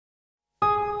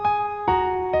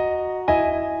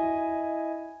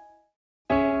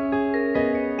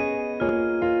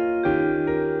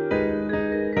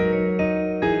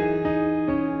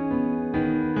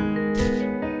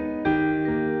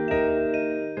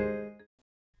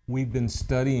We've been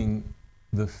studying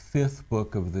the fifth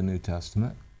book of the New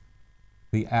Testament,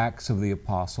 the Acts of the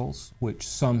Apostles, which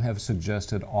some have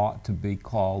suggested ought to be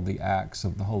called the Acts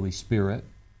of the Holy Spirit,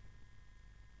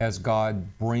 as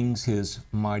God brings His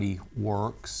mighty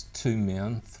works to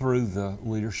men through the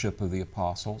leadership of the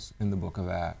apostles in the book of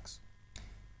Acts.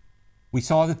 We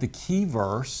saw that the key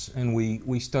verse, and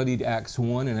we studied Acts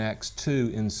 1 and Acts 2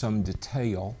 in some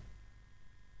detail.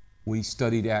 We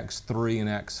studied Acts 3 and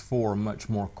Acts 4 much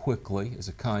more quickly as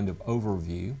a kind of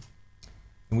overview.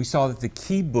 And we saw that the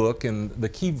key book and the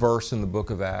key verse in the book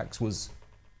of Acts was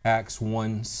Acts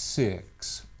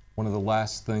 1:6, one of the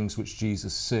last things which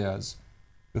Jesus says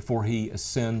before He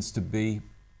ascends to be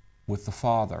with the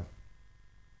Father.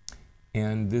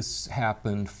 And this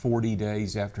happened 40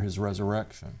 days after His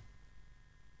resurrection.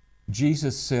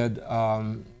 Jesus said,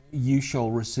 "You shall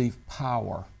receive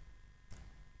power."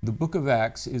 The book of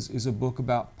Acts is a book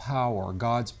about power,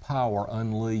 God's power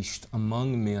unleashed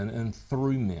among men and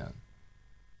through men.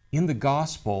 In the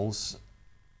Gospels,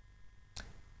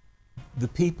 the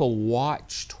people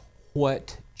watched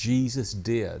what Jesus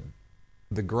did,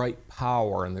 the great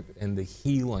power and the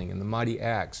healing and the mighty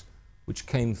acts which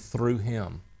came through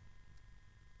Him.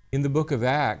 In the book of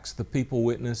Acts, the people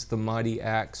witnessed the mighty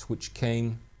acts which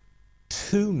came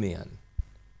to men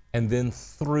and then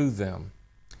through them,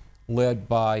 led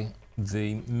by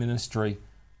the ministry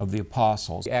of the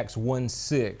apostles. Acts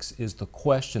 1:6 is the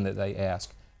question that they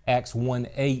ask. Acts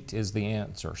 1:8 is the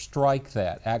answer. Strike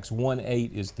that. Acts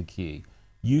 1:8 is the key.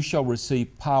 You shall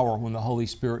receive power when the Holy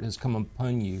Spirit has come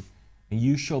upon you, and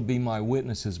you shall be my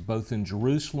witnesses both in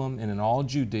Jerusalem and in all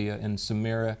Judea and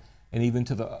Samaria and even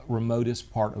to the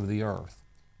remotest part of the earth.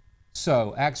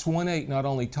 So Acts 1:8 not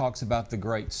only talks about the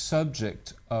great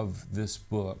subject of this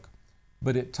book,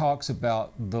 but it talks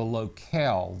about the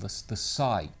locale, the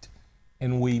site.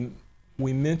 And we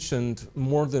mentioned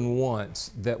more than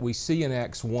once that we see in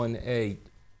Acts 1:8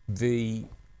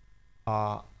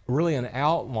 really an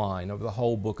outline of the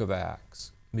whole book of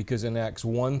Acts. Because in Acts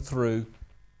 1 through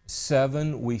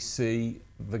 7 we see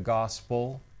the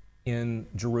gospel in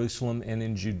Jerusalem and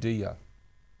in Judea,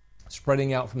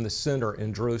 spreading out from the center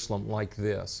in Jerusalem like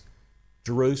this.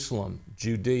 Jerusalem,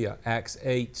 Judea, Acts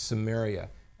 8, Samaria,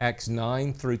 Acts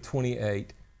 9 through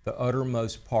 28, the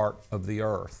uttermost part of the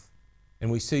earth.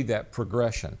 And we see that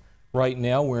progression. Right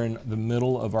now we're in the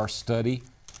middle of our study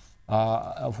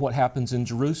of what happens in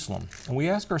Jerusalem. And we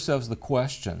ask ourselves the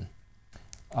question,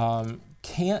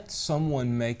 can't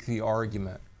someone make the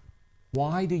argument,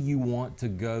 why do you want to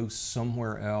go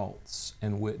somewhere else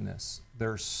and witness?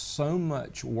 There's so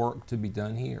much work to be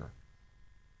done here.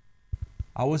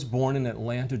 I was born in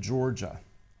Atlanta, Georgia.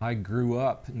 I grew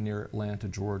up near Atlanta,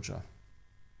 Georgia.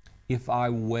 If I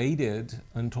waited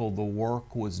until the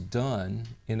work was done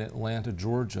in Atlanta,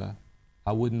 Georgia,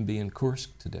 I wouldn't be in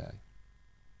Kursk today.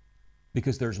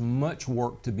 Because there's much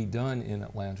work to be done in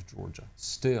Atlanta, Georgia.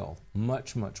 Still,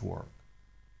 much work.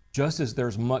 Just as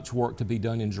there's much work to be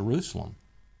done in Jerusalem.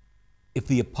 If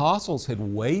the apostles had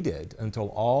waited until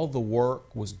all the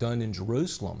work was done in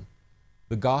Jerusalem,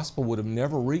 the gospel would have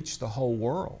never reached the whole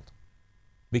world.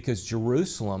 Because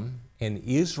Jerusalem and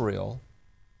Israel,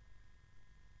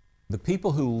 the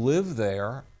people who live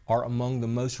there are among the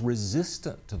most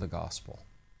resistant to the gospel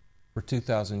for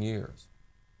 2,000 years.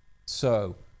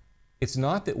 So it's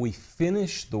not that we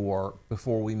finish the work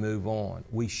before we move on.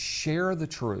 We share the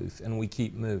truth and we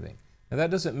keep moving. Now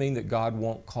that doesn't mean that God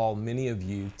won't call many of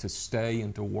you to stay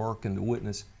and to work and to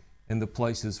witness in the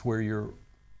places where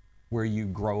you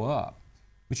grow up.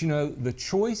 But you know, the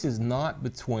choice is not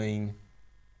between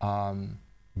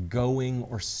going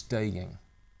or staying.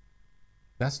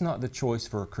 That's not the choice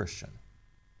for a Christian.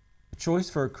 The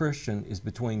choice for a Christian is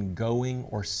between going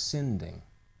or sending.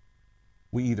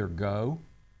 We either go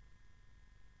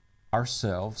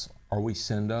ourselves or we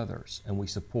send others, and we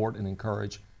support and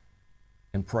encourage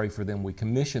and pray for them. We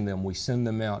commission them, we send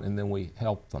them out, and then we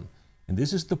help them. And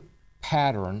this is the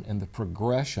pattern and the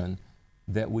progression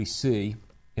that we see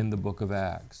in the book of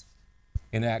Acts.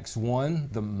 In Acts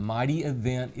 1, the mighty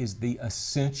event is the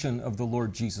ascension of the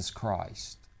Lord Jesus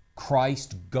Christ.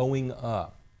 Christ going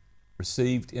up,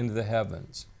 received into the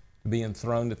heavens, to be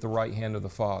enthroned at the right hand of the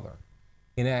Father.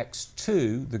 In Acts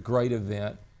 2, the great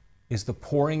event is the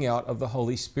pouring out of the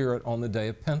Holy Spirit on the day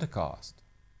of Pentecost.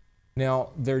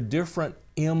 Now, there are different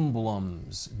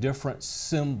emblems, different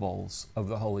symbols of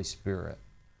the Holy Spirit.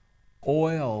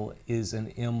 Oil is an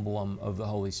emblem of the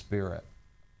Holy Spirit,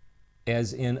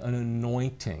 as in an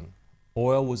anointing.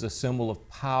 Oil was a symbol of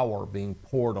power being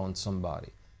poured on somebody.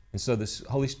 And so the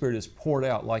Holy Spirit is poured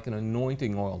out like an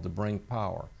anointing oil to bring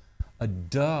power. A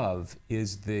dove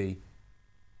is the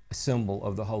symbol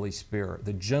of the Holy Spirit.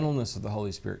 The gentleness of the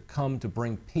Holy Spirit come to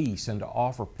bring peace and to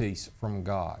offer peace from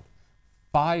God.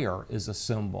 Fire is a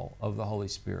symbol of the Holy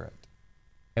Spirit.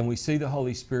 And we see the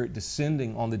Holy Spirit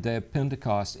descending on the day of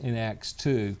Pentecost in Acts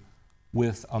 2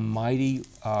 with a mighty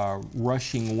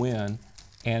rushing wind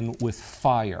and with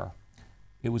fire.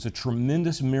 It was a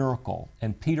tremendous miracle,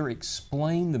 and Peter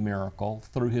explained the miracle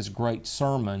through his great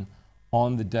sermon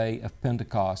on the day of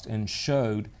Pentecost and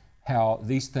showed how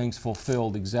these things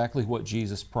fulfilled exactly what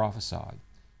Jesus prophesied.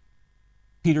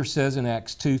 Peter says in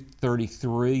Acts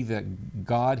 2:33 that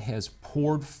God has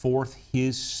poured forth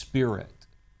His Spirit,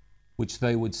 which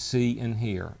they would see and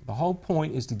hear. The whole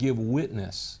point is to give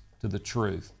witness to the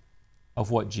truth of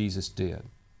what Jesus did.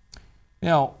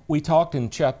 Now, we talked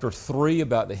in chapter 3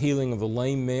 about the healing of the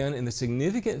lame man, and the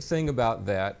significant thing about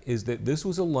that is that this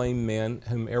was a lame man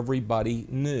whom everybody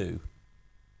knew.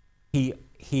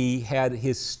 He had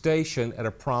his station at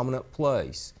a prominent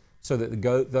place so that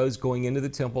those going into the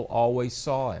temple always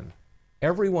saw him.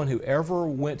 Everyone who ever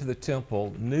went to the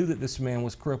temple knew that this man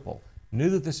was crippled, knew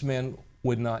that this man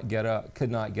could not get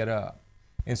up.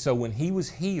 And so when he was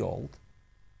healed,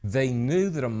 they knew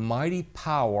that a mighty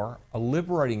power, a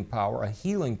liberating power, a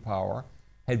healing power,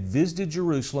 had visited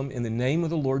Jerusalem in the name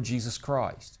of the Lord Jesus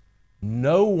Christ.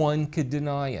 No one could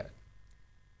deny it.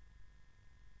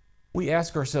 We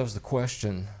ask ourselves the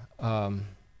question,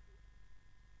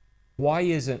 why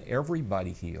isn't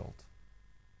everybody healed?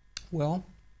 Well,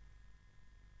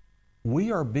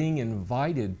 we are being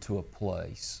invited to a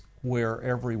place where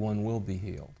everyone will be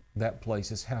healed. That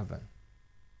place is heaven.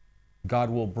 God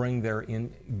will bring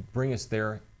us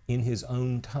there in His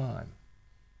own time,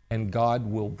 and God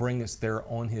will bring us there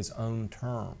on His own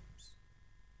terms.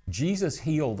 Jesus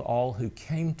healed all who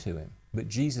came to Him, but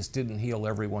Jesus didn't heal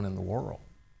everyone in the world.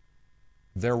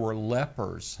 There were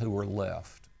lepers who were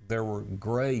left. There were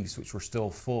graves which were still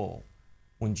full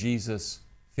when Jesus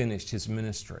finished His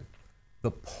ministry.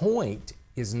 The point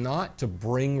is not to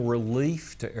bring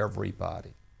relief to everybody.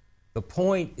 The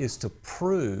point is to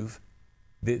prove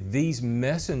that these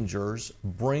messengers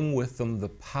bring with them the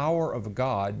power of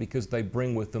God because they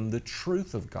bring with them the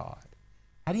truth of God.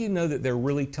 How do you know that they're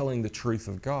really telling the truth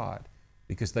of God?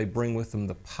 Because they bring with them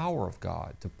the power of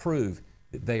God to prove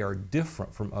that they are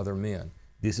different from other men.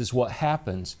 This is what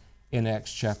happens in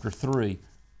Acts chapter 3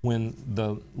 when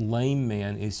the lame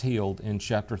man is healed in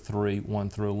chapter 3, 1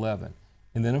 through 11.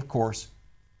 And then, of course,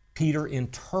 Peter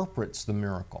interprets the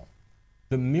miracle.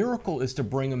 The miracle is to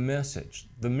bring a message.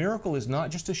 The miracle is not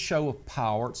just a show of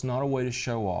power. It's not a way to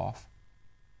show off.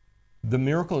 The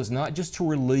miracle is not just to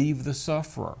relieve the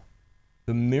sufferer.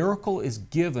 The miracle is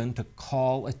given to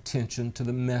call attention to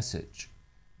the message.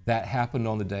 That happened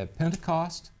on the day of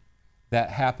Pentecost. That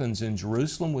happens in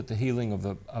Jerusalem with the healing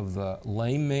of the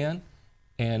lame man.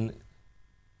 And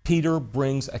Peter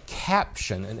brings a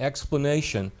caption, an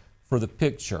explanation for the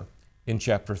picture in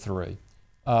chapter 3.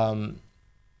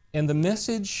 And the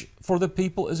message for the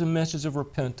people is a message of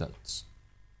repentance.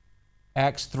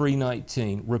 Acts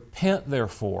 3:19, repent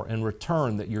therefore and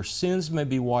return that your sins may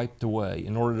be wiped away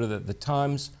in order that the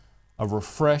times of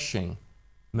refreshing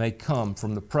may come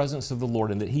from the presence of the Lord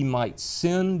and that He might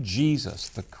send Jesus,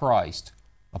 the Christ,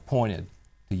 appointed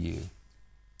to you.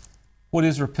 What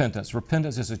is repentance?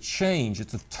 Repentance is a change,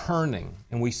 it's a turning.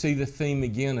 And we see the theme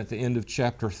again at the end of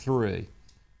chapter 3.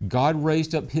 God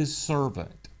raised up His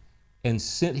servant and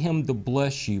sent Him to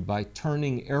bless you by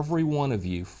turning every one of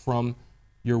you from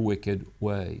your wicked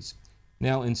ways.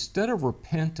 Now, instead of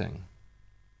repenting,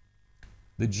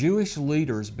 the Jewish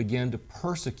leaders began to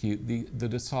persecute the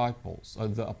disciples,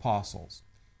 the apostles.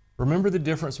 Remember the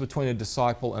difference between a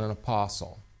disciple and an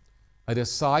apostle. A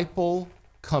disciple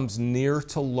comes near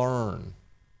to learn.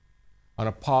 An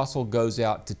apostle goes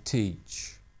out to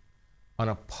teach. An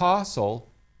apostle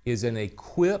is an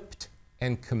equipped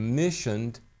and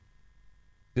commissioned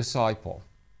disciple.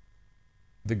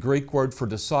 The Greek word for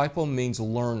disciple means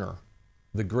learner.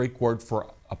 The Greek word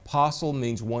for apostle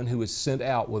means one who is sent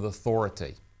out with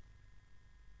authority.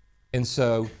 And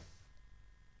so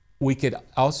we could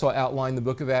also outline the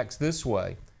book of Acts this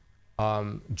way.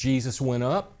 Jesus went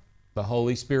up, the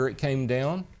Holy Spirit came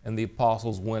down, and the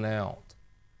apostles went out.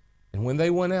 And when they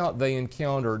went out, they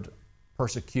encountered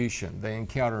persecution. They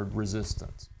encountered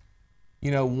resistance.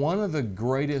 You know, one of the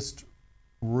greatest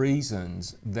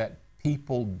reasons that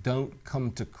people don't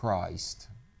come to Christ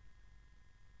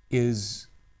is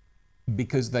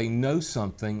because they know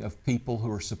something of people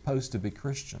who are supposed to be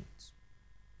Christians.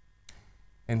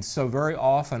 And so very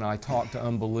often I talk to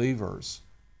unbelievers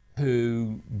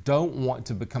who don't want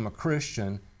to become a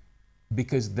Christian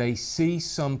because they see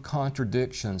some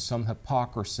contradiction, some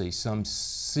hypocrisy, some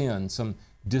sin, some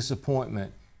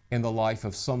disappointment in the life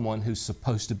of someone who's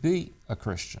supposed to be a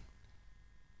Christian.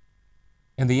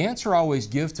 And the answer I always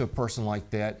give to a person like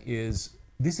that is,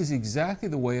 this is exactly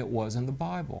the way it was in the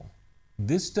Bible.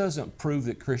 This doesn't prove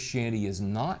that Christianity is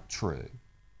not true.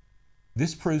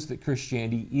 This proves that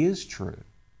Christianity is true.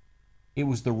 It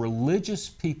was the religious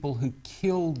people who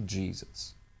killed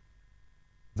Jesus.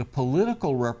 The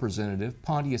political representative,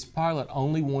 Pontius Pilate,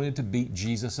 only wanted to beat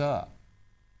Jesus up.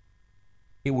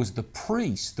 It was the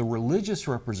priests, the religious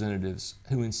representatives,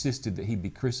 who insisted that he be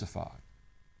crucified.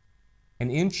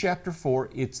 And in chapter 4,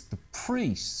 it's the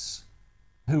priests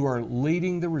who are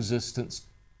leading the resistance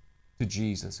to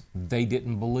Jesus. They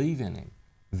didn't believe in him.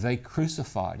 They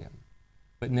crucified him.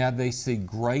 But now they see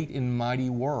great and mighty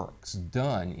works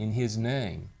done in his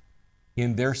name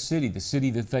in their city, the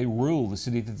city that they rule, the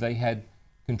city that they had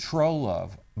control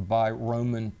of by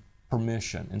Roman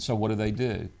permission. And so what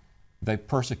do? They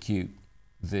persecute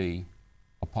the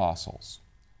apostles.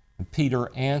 And Peter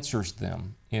answers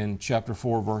them in chapter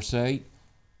 4, verse 8.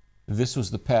 This was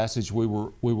the passage we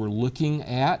were looking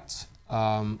at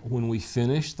when we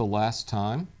finished the last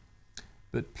time.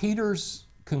 But Peter's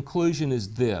conclusion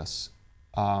is this,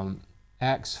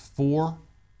 Acts 4,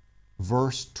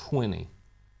 verse 20.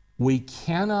 We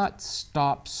cannot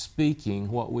stop speaking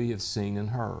what we have seen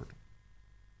and heard.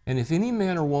 And if any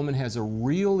man or woman has a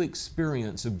real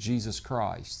experience of Jesus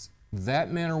Christ,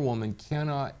 that man or woman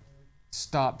cannot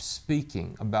stop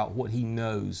speaking about what he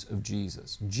knows of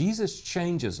Jesus. Jesus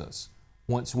changes us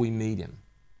once we meet him.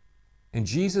 And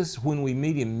Jesus, when we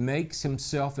meet him, makes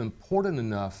himself important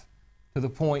enough to the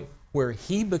point where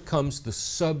he becomes the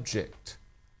subject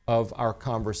of our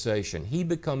conversation. He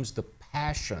becomes the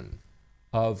passion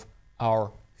of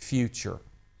our future,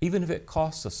 even if it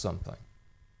costs us something,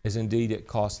 as indeed it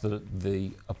cost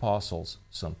the apostles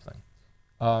something.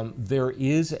 There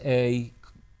is a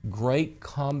great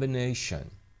combination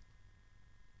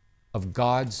of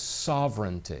God's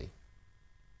sovereignty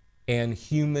and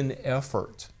human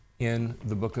effort in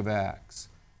the book of Acts.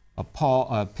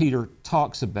 Peter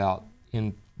talks about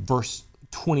in verse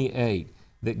 28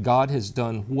 that God has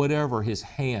done whatever his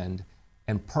hand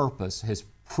and purpose has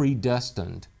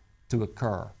predestined to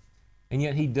occur. And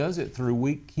yet he does it through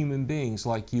weak human beings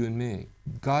like you and me.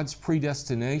 God's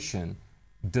predestination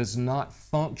does not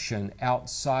function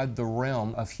outside the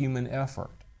realm of human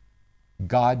effort.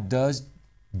 God does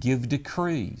give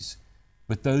decrees,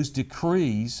 but those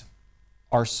decrees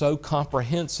are so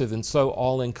comprehensive and so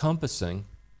all-encompassing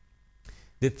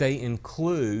that they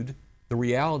include the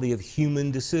reality of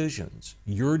human decisions,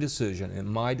 your decision and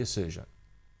my decision,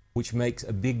 which makes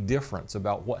a big difference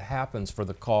about what happens for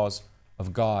the cause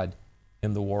of God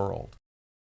in the world.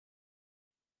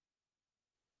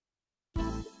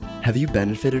 Have you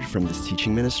benefited from this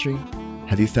teaching ministry?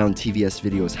 Have you found TVS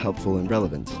videos helpful and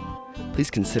relevant?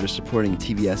 Please consider supporting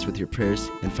TVS with your prayers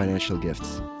and financial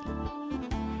gifts.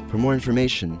 For more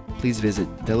information, please visit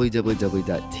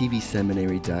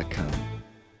www.tvseminary.com.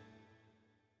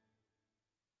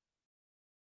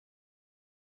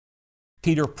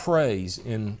 Peter prays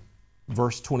in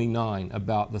verse 29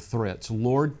 about the threats.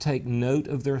 Lord, take note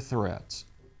of their threats,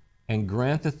 and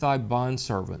grant that thy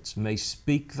bondservants may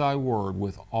speak thy word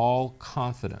with all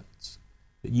confidence,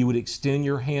 that you would extend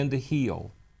your hand to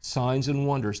heal, signs and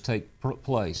wonders take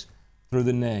place through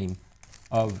the name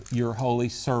of your holy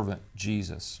servant,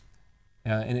 Jesus.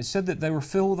 And it said that they were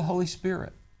filled with the Holy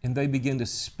Spirit, and they began to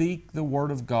speak the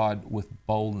word of God with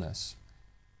boldness.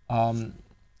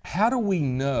 How do we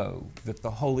know that the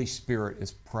Holy Spirit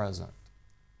is present?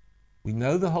 We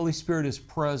know the Holy Spirit is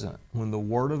present when the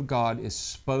Word of God is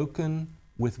spoken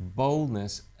with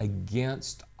boldness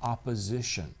against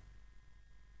opposition.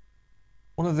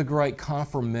 One of the great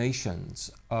confirmations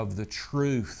of the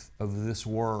truth of this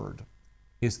Word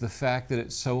is the fact that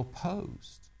it's so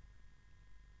opposed.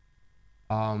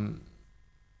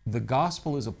 The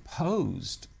gospel is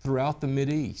opposed throughout the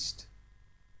Mideast.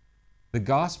 The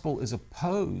gospel is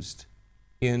opposed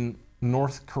in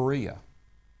North Korea.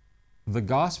 The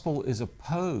gospel is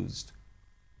opposed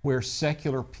where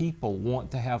secular people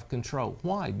want to have control.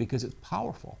 Why? Because it's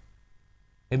powerful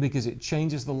and because it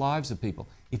changes the lives of people.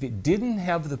 If it didn't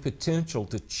have the potential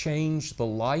to change the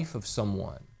life of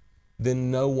someone,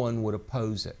 then no one would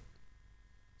oppose it.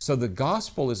 So the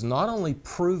gospel is not only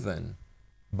proven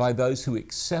by those who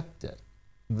accept it,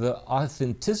 the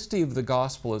authenticity of the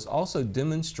gospel is also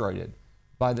demonstrated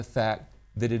by the fact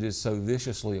that it is so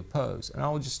viciously opposed. And I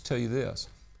will just tell you this.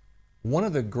 One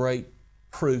of the great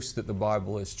proofs that the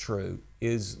Bible is true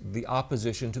is the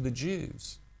opposition to the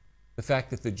Jews. The fact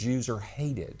that the Jews are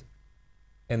hated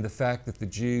and the fact that the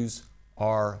Jews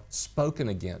are spoken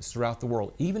against throughout the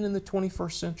world, even in the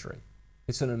 21st century.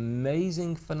 It's an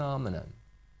amazing phenomenon,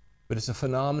 but it's a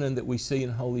phenomenon that we see in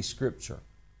Holy Scripture.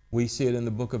 We see it in the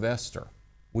book of Esther.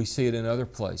 We see it in other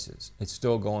places. It's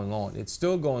still going on. It's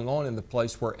still going on in the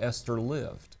place where Esther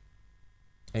lived,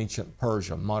 ancient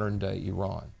Persia, modern day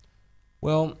Iran.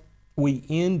 Well, we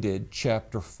ended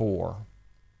chapter 4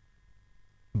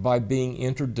 by being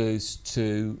introduced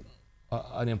to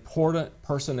an important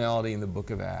personality in the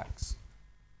book of Acts,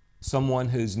 someone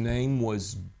whose name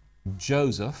was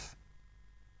Joseph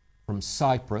from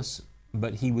Cyprus,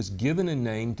 but he was given a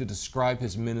name to describe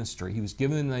his ministry. He was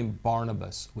given the name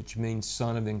Barnabas, which means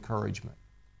son of encouragement.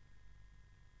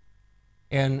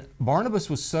 And Barnabas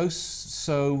was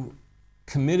so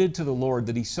committed to the Lord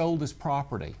that he sold his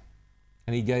property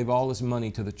and he gave all his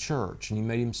money to the church and he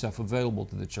made himself available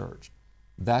to the church.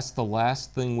 That's the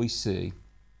last thing we see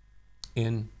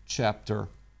in chapter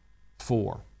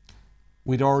 4.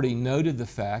 We'd already noted the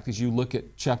fact, as you look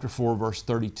at chapter 4, verse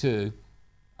 32,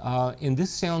 and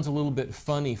this sounds a little bit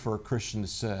funny for a Christian to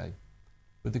say,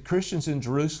 but the Christians in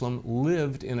Jerusalem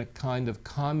lived in a kind of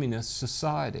communist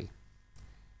society.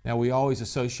 Now, we always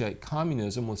associate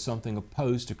communism with something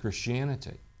opposed to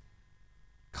Christianity.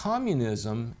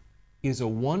 Communism is a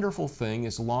wonderful thing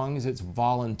as long as it's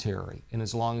voluntary and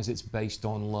as long as it's based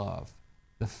on love.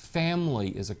 The family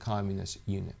is a communist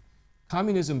unit.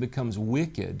 Communism becomes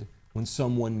wicked when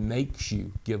someone makes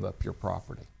you give up your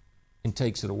property and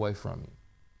takes it away from you.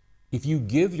 If you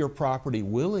give your property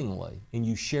willingly and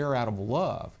you share out of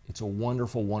love, it's a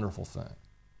wonderful, wonderful thing.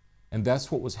 And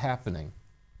that's what was happening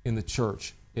in the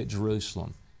church at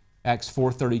Jerusalem. Acts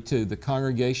 4:32, the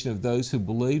congregation of those who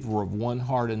believed were of one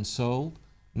heart and soul.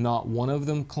 Not one of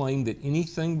them claimed that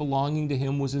anything belonging to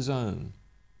him was his own,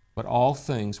 but all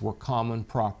things were common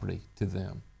property to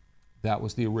them. That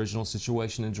was the original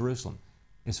situation in Jerusalem.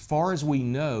 As far as we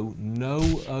know,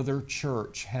 no other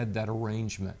church had that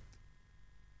arrangement.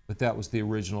 But that was the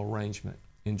original arrangement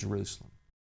in Jerusalem.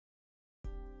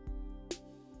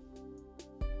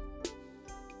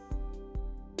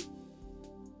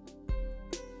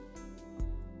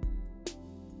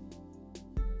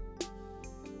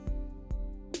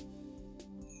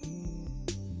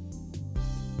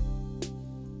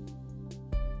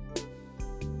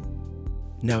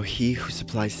 Now he who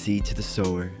supplies seed to the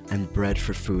sower and bread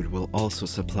for food will also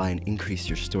supply and increase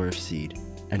your store of seed,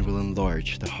 and will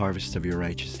enlarge the harvest of your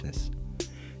righteousness.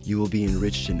 You will be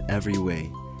enriched in every way,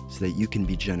 so that you can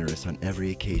be generous on every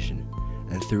occasion,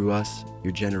 and through us,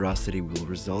 your generosity will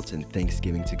result in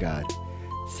thanksgiving to God.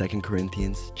 2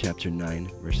 Corinthians chapter 9,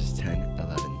 verses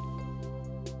 10-11.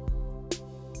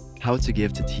 How to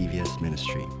give to TVS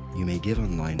Ministry. You may give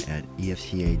online at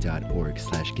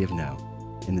efca.org/givenow.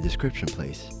 In the description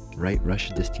place, write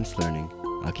Russia Distance Learning,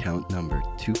 account number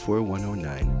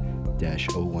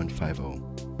 24109-0150.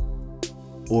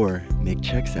 Or make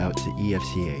checks out to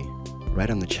EFCA. Write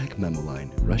on the check memo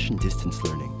line, Russian Distance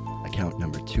Learning, account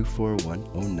number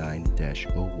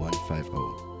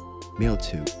 24109-0150. Mail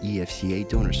to EFCA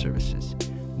Donor Services,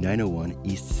 901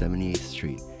 East 78th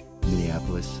Street,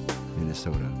 Minneapolis,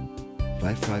 Minnesota,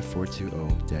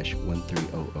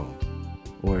 55420-1300.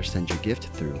 Or send your gift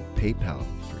through PayPal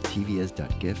for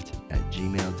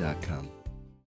tvs.gift@gmail.com.